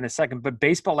I'll get to in a second. But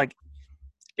baseball, like,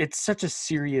 it's such a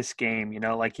serious game,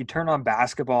 like you turn on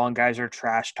basketball and guys are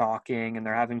trash talking and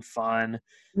they're having fun.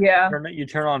 Yeah. You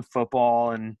turn on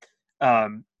football and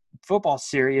football's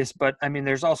serious, but I mean,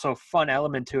 there's also a fun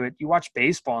element to it. You watch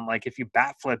baseball and like if you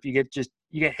bat flip, you get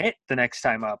hit the next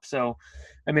time up. So,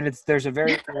 I mean, there's a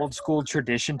very old school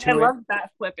tradition to it. I love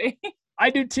bat flipping. I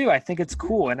do too. I think it's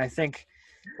cool, and I think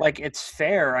like it's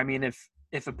fair. I mean, if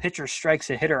a pitcher strikes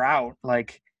a hitter out,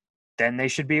 like then they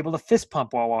should be able to fist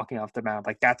pump while walking off the mound.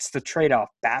 Like that's the trade-off.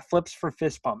 Bat flips for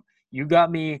fist pump. You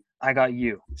got me, I got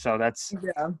you. So that's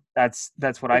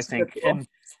what I think. And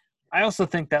I also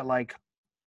think that like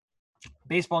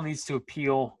baseball needs to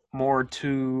appeal more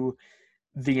to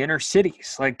the inner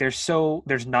cities. Like there's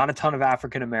not a ton of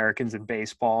African Americans in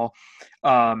baseball.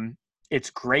 It's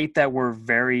great that we're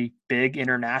very big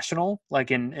international,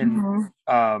 like in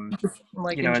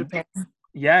like in Japan.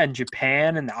 In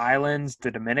Japan and the islands,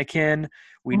 the Dominican.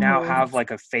 We now have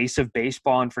like a face of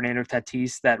baseball in Fernando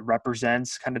Tatis that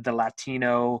represents kind of the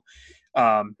Latino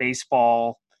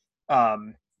baseball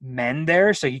men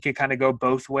there. So he could kind of go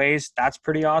both ways. That's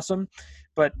pretty awesome.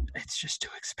 But it's just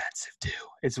too expensive too.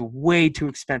 It's way too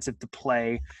expensive to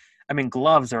play. I mean,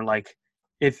 gloves are like,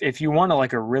 if you want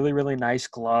a really, really nice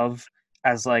glove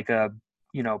as like a,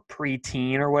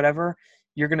 preteen or whatever,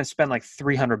 you're going to spend like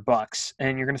 $300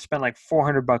 and you're going to spend like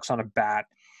 $400 on a bat.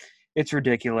 It's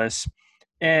ridiculous.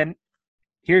 And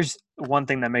here's one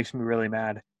thing that makes me really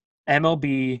mad.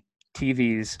 MLB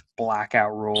TV's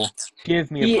blackout rule. Give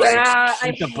me a break. Yeah,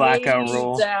 I the blackout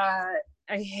rule.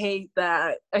 I hate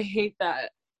that.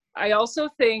 I also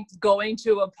think going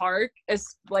to a park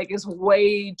is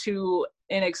way too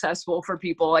inaccessible for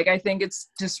people. Like I think it's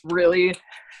just really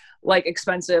like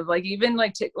expensive. Like even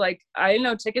I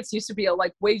know tickets used to be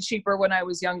like way cheaper when I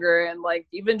was younger, and like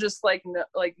even just like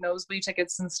nosebleed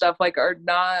tickets and stuff like are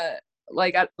not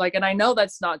and I know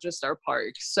that's not just our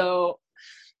park. So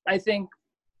I think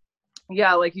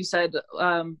like you said,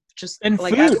 just and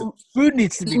like food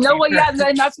needs to be cheaper.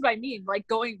 And that's what I mean. Like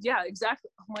going, exactly.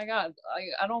 Oh my God,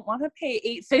 I don't want to pay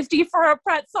 $8.50 for a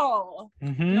pretzel,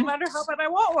 no matter how bad I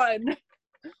want one.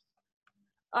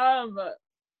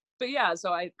 But yeah,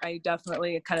 so I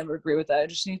definitely kind of agree with that. It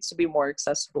just needs to be more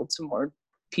accessible to more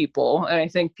people. And I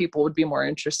think people would be more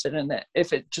interested in it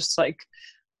if it just like,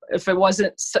 if it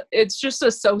wasn't, it's just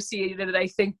associated, I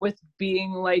think, with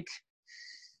being like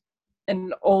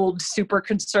an old, super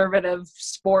conservative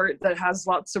sport that has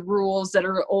lots of rules that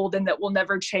are old and that will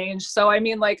never change. So, I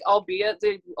mean, like, albeit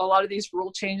a lot of these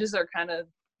rule changes are kind of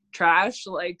trash,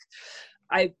 like,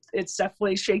 it's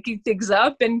definitely shaking things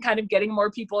up and kind of getting more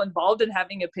people involved and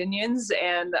having opinions.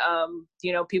 And,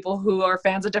 you know, people who are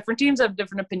fans of different teams have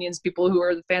different opinions. People who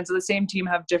are the fans of the same team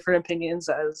have different opinions,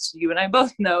 as you and I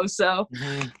both know. So,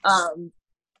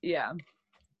 yeah.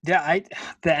 Yeah,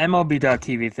 the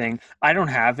MLB.TV thing, I don't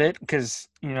have it because,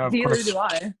 you know, of Neither course, do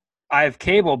I. I have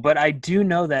cable, but I do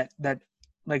know that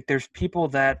like there's people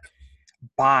that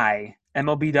buy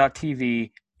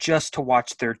MLB.TV just to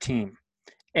watch their team.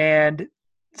 And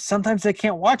sometimes they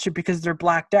can't watch it because they're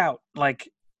blacked out. Like,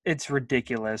 it's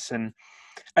ridiculous. And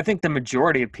I think the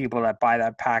majority of people that buy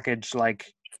that package,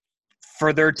 like,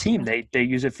 for their team, they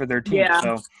use it for their team. Yeah.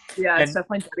 So, Yeah, it's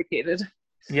definitely dedicated.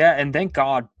 yeah, and thank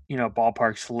God, you know,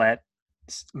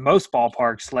 most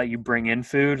ballparks let you bring in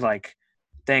food. Like,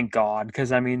 thank God,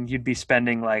 because I mean, you'd be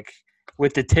spending like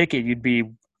with the ticket, you'd be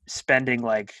spending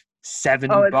like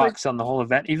 $70 like, on the whole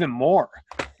event, even more.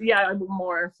 Yeah,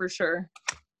 more for sure.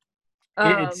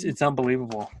 It's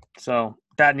unbelievable. So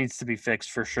that needs to be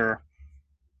fixed for sure.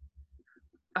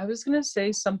 I was gonna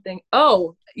say something.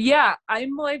 Oh, yeah,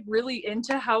 I'm like really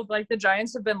into how like the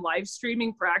Giants have been live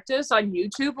streaming practice on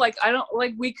YouTube. Like, I don't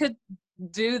like we could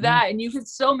do that and you could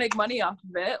still make money off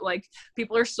of it. Like,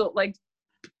 people are still like,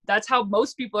 that's how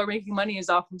most people are making money, is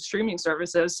off of streaming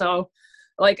services. So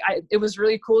like, it was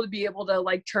really cool to be able to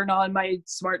like turn on my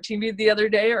smart TV the other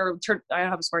day, or I don't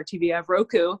have a smart TV, I have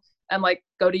Roku, and like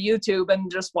go to YouTube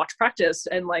and just watch practice.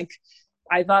 And like,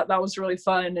 I thought that was really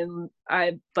fun, and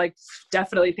I like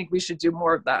definitely think we should do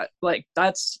more of that. Like,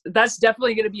 that's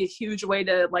definitely going to be a huge way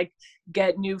to like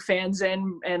get new fans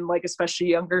in, and like especially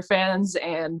younger fans,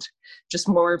 and just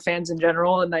more fans in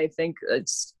general. And I think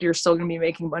you're still going to be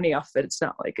making money off it. It's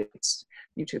not like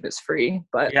YouTube is free,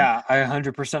 but yeah, I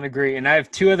 100% agree. And I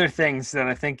have two other things that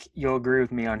I think you'll agree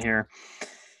with me on here.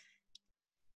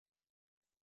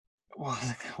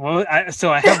 Well,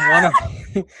 so I have one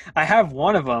of I have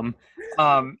one of them.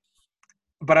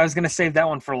 But I was going to save that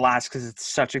one for last because it's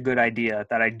such a good idea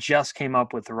that I just came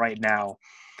up with right now.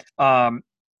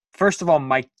 First of all,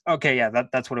 okay, yeah,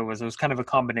 that's what it was. It was kind of a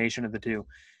combination of the two.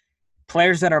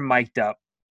 Players that are mic'd up,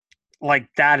 like,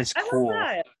 that is cool.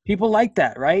 That. People like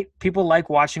that, right? People like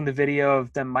watching the video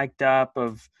of them mic'd up,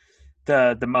 of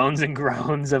the moans and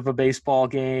groans of a baseball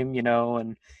game, you know,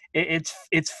 and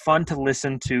it's fun to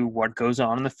listen to what goes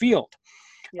on in the field.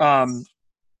 Yes.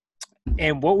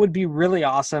 And what would be really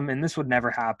awesome, and this would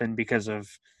never happen because of,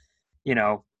 you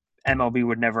know, MLB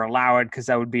would never allow it because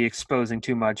that would be exposing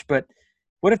too much. But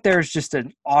what if there's just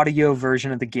an audio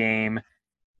version of the game,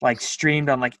 like streamed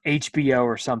on like HBO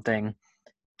or something,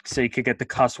 so you could get the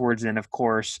cuss words in, of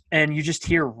course, and you just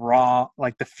hear raw,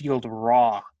 like the field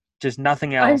raw, just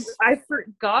nothing else. I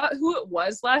forgot who it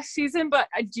was last season, but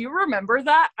I do remember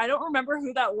that. I don't remember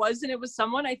who that was, and it was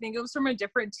someone, I think it was from a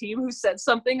different team, who said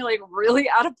something like really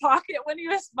out of pocket when he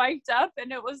was mic'd up,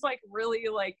 and it was like really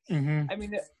like, I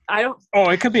mean, I don't. Oh,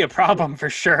 it could be a problem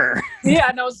for sure.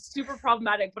 Yeah, no, it's super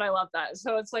problematic, but I love that.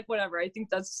 So it's like, whatever. I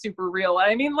think that's super real.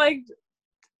 I mean, like,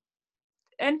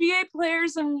 NBA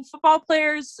players and football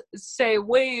players say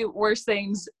way worse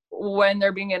things when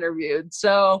they're being interviewed.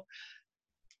 So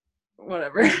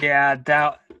whatever. Yeah,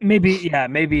 maybe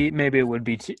it would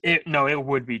be it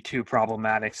would be too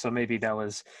problematic. So maybe that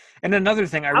was. And another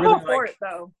thing I'm really all for it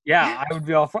though. Yeah,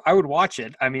 I would watch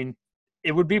it. I mean,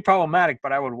 it would be problematic,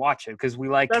 but I would watch it because we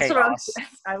like chaos.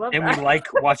 I love and that. We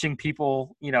like watching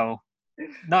people, you know,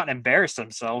 not embarrass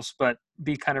themselves, but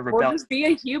be kind of rebellious. Or just be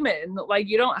a human. Like,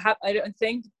 I don't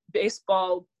think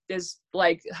baseball is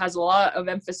like, has a lot of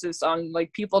emphasis on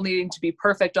like people needing to be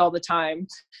perfect all the time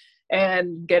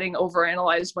and getting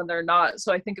overanalyzed when they're not.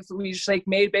 So I think if we just like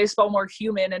made baseball more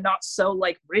human and not so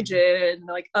like rigid and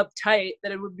like uptight,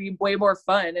 that it would be way more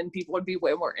fun and people would be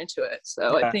way more into it.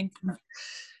 So yeah. I think,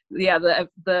 yeah,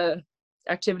 the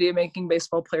activity of making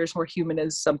baseball players more human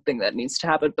is something that needs to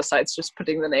happen besides just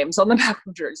putting the names on the back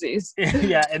of jerseys.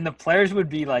 Yeah, and the players would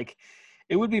be like,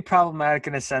 it would be problematic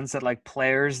in a sense that like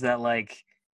players that like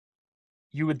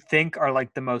you would think are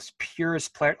like the most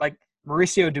purest player, like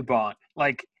Mauricio Dubon,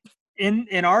 like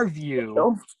in our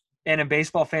view and in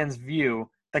baseball fans' view,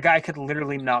 the guy could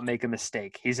literally not make a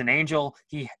mistake. He's an angel.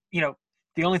 He, you know,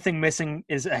 the only thing missing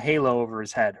is a halo over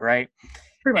his head, right?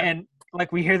 And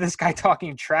like we hear this guy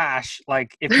talking trash,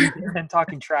 like if he'd been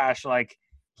talking trash, like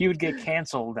he would get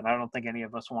canceled, and I don't think any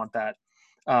of us want that.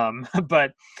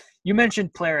 But you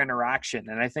mentioned player interaction,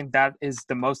 and I think that is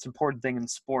the most important thing in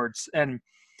sports. And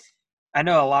I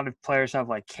know a lot of players have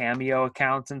like Cameo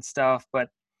accounts and stuff, but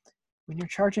when you're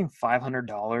charging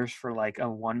 $500 for like a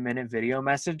 1-minute video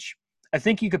message, I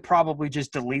think you could probably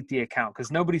just delete the account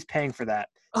because nobody's paying for that.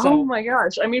 Oh my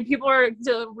gosh. I mean, people are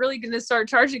really going to start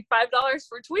charging $5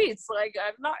 for tweets. Like,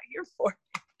 I'm not here for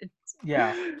it.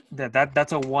 Yeah,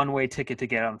 that's a one-way ticket to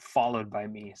get unfollowed by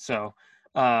me. So,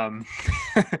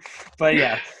 but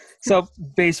yeah, so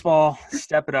baseball,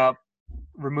 step it up,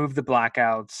 remove the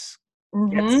blackouts,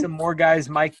 get some more guys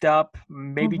mic'd up.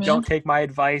 Maybe don't take my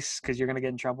advice because you're gonna get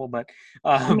in trouble. But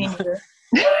we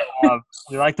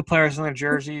like the players in their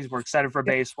jerseys. We're excited for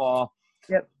baseball.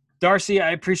 Yep. Darcy,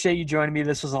 I appreciate you joining me.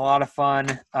 This was a lot of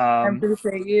fun. I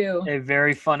appreciate you. A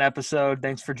very fun episode.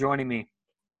 Thanks for joining me.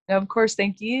 Of course,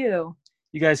 thank you.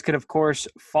 You guys could, of course,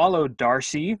 follow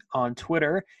Darcy on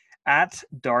Twitter at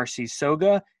Darcy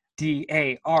Soga,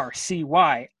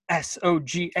 DARCYSOGA.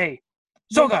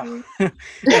 Soga! And you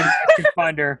can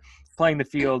find her playing the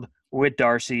field with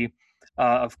Darcy.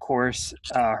 Of course,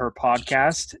 her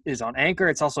podcast is on Anchor.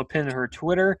 It's also pinned to her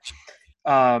Twitter.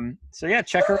 So, yeah,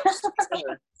 check her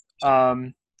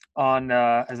on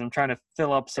as I'm trying to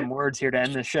fill up some words here to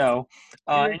end the show.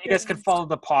 And you guys can follow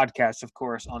the podcast, of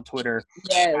course, on Twitter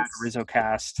at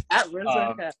RizzoCast. At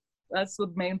RizzoCast. That's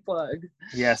the main plug.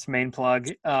 Yes, main plug.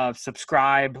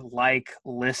 Subscribe, like,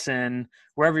 listen,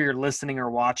 wherever you're listening or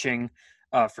watching,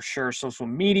 for sure. Social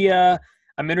media.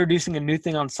 I'm introducing a new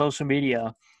thing on social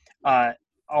media.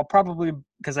 I'll probably,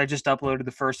 because I just uploaded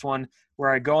the first one,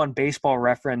 where I go on Baseball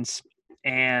Reference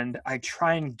and I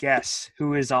try and guess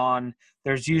who is on.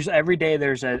 There's usually every day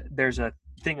there's a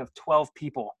thing of 12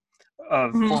 people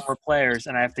of former players,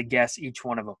 and I have to guess each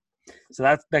one of them. So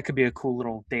that could be a cool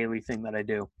little daily thing that I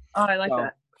do. Oh, I like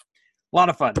that. A lot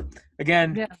of fun.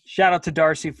 Again, shout out to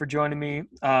Darcy for joining me.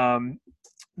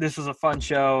 This was a fun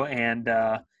show, and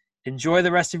enjoy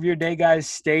the rest of your day, guys.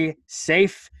 Stay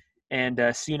safe, and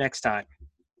see you next time.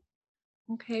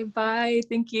 Okay, bye.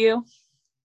 Thank you.